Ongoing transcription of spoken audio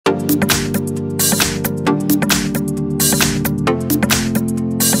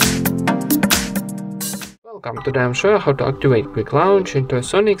Welcome. Today I'm showing how to activate Quick Launch into a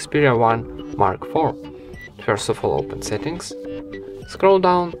SONY Xperia 1 Mark IV. First of all, open Settings, scroll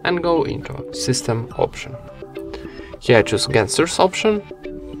down and go into System option. Here choose Gestures option,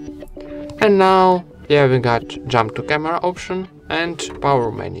 and now here we got Jump to Camera option and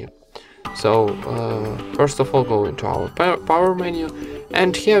Power menu. So first of all, go into our Power menu,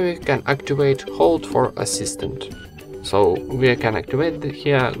 and here we can activate Hold for Assistant. So we can activate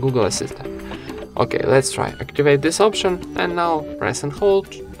here Google Assistant. Okay, let's try activate this option, and now press and hold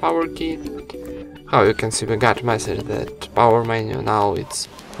power key. How you can see, we got message that power menu, now it's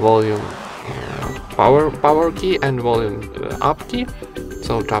volume power key and volume up key,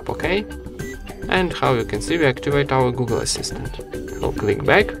 so tap OK. And how you can see, we activate our Google Assistant. So click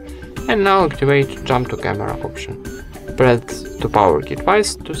back, and now activate Jump to Camera option. Press the power key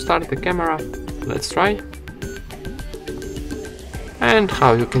twice to start the camera. Let's try. And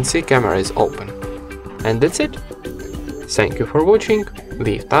how you can see, camera is open. And that's it. Thank you for watching,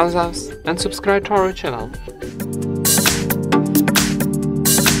 leave thumbs up and subscribe to our channel.